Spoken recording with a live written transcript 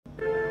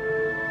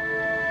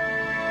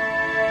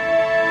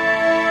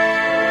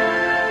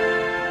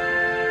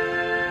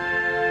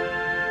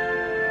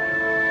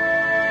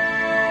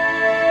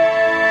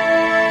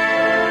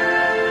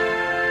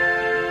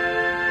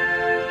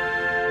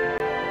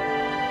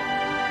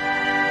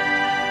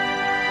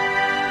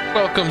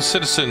Welcome,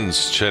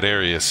 citizens.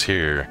 Chadarius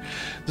here.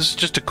 This is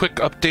just a quick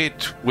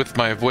update with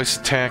my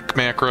VoiceAttack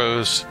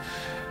macros.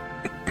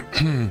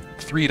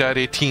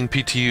 3.18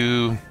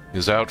 PTU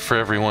is out for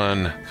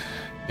everyone,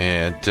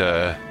 and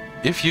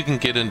if you can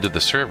get into the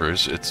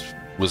servers,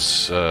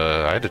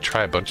 I had to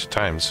try a bunch of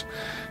times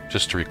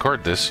just to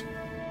record this.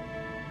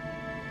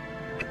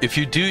 If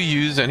you do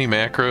use any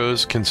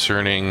macros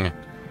concerning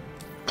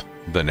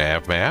the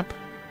nav map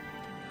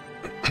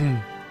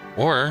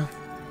or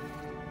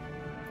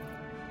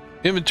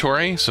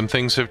inventory, some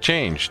things have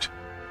changed.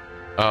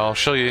 I'll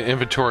show you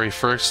inventory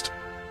first.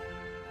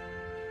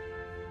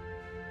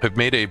 I've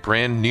made a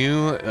brand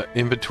new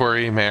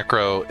inventory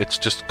macro. It's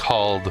just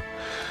called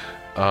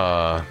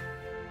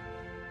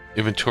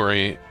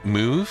inventory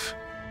move.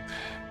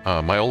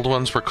 My old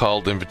ones were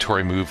called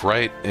inventory move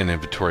right and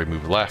inventory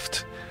move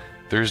left.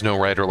 There's no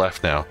right or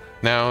left now.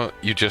 Now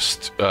you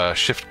just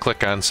shift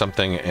click on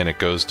something and it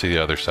goes to the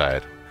other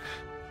side.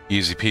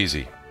 Easy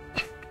peasy.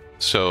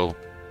 So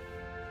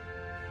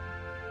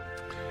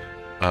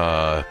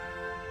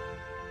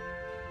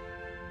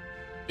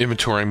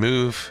inventory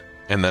move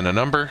and then a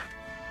number,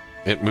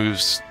 it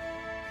moves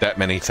that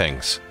many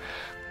things.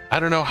 I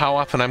don't know how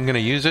often I'm going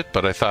to use it,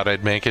 but I thought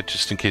I'd make it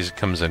just in case it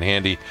comes in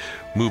handy.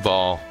 Move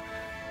all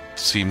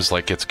seems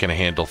like it's going to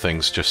handle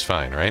things just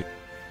fine, right?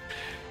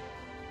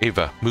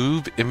 Ava,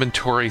 move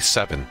inventory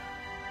 7.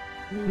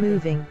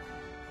 Moving.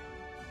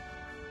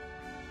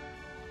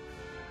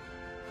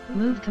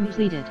 Move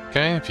completed.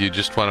 Okay, if you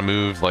just want to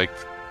move like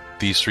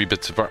these 3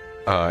 bits of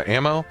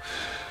ammo.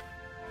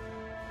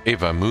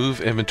 Ava,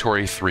 move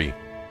inventory 3.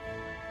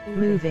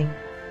 Moving.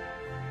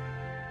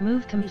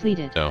 Move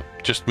completed. So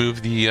just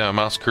move the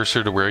mouse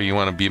cursor to where you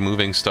want to be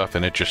moving stuff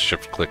and it just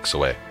shift clicks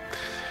away.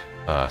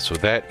 So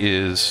that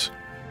is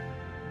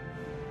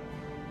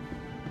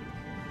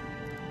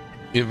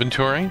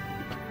inventory.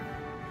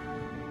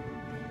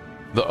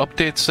 The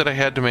updates that I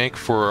had to make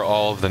for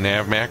all of the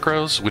nav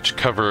macros, which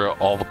cover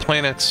all the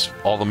planets,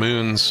 all the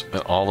moons,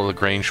 all the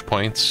Lagrange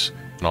points,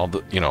 and all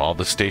the, all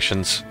the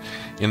stations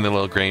in the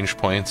Lagrange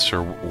points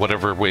or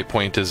whatever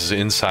waypoint is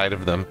inside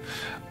of them.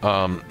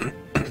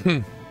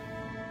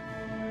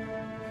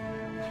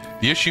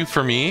 The issue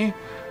for me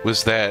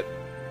was that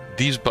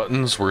these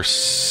buttons were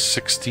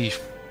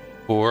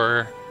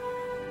 64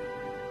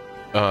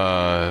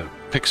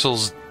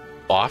 pixels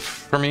off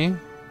for me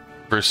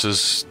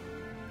versus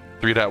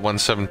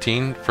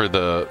 3.117 for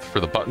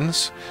the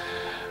buttons,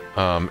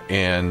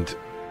 and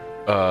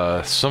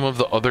some of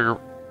the other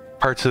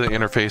parts of the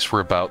interface were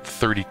about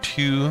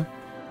 32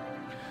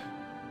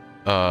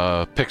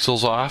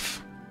 pixels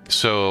off.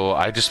 So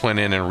I just went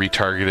in and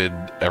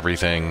retargeted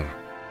everything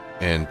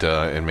and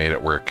made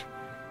it work.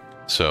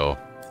 So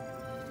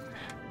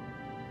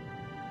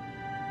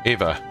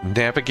Ava,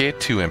 navigate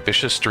to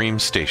Ambitious Dream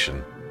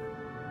Station.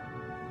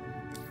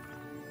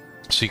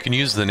 So you can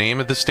use the name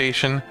of the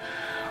station,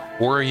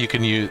 or you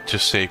can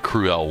just say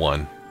Crew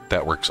L1.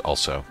 That works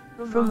also.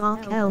 From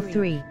Arc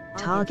L3,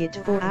 target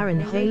for Aaron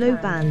Halo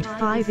Band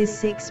 5 is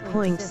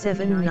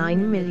 6.79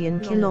 million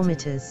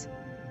kilometers.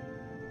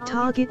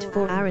 Target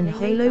for Aaron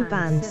Halo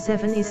Band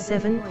 7 is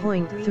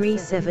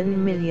 7.37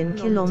 million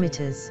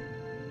kilometers.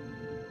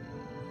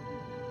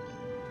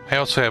 I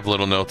also have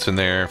little notes in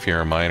there if you're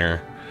a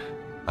miner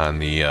on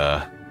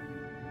the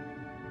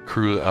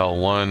Crew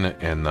L1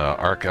 and the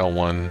Arc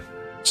L1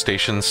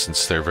 stations,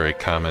 since they're very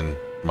common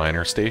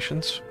miner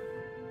stations.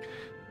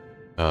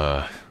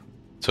 So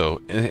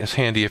it's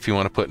handy if you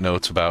want to put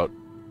notes about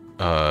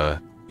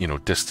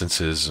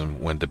distances and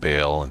when to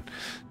bail and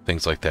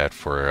things like that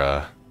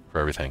for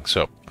everything.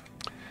 So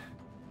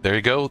there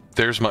you go.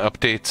 There's my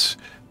updates.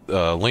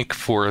 Link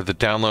for the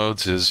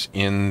downloads is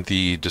in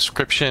the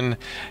description,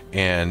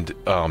 and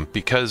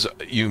because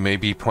you may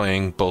be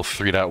playing both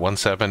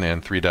 3.17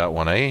 and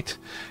 3.18, you're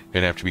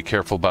gonna have to be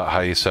careful about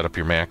how you set up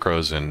your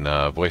macros in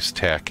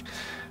VoiceAttack,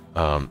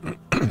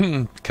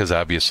 because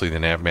obviously the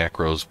nav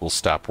macros will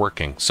stop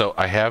working. So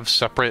I have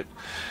separate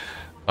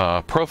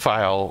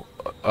profiles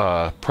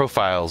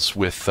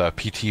with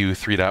PTU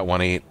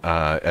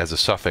 3.18 as a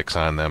suffix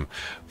on them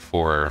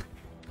for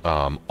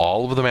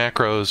all of the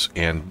macros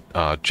and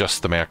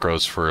just the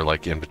macros for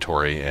like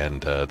inventory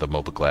and the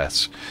mobile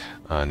glass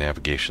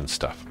navigation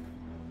stuff.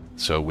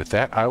 So with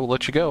that, I will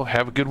let you go.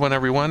 Have a good one,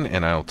 everyone,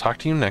 and I'll talk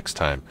to you next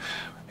time.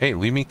 Hey,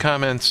 leave me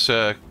comments,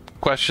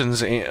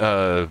 questions,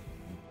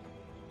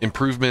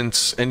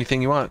 improvements,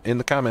 anything you want in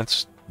the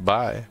comments.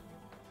 Bye.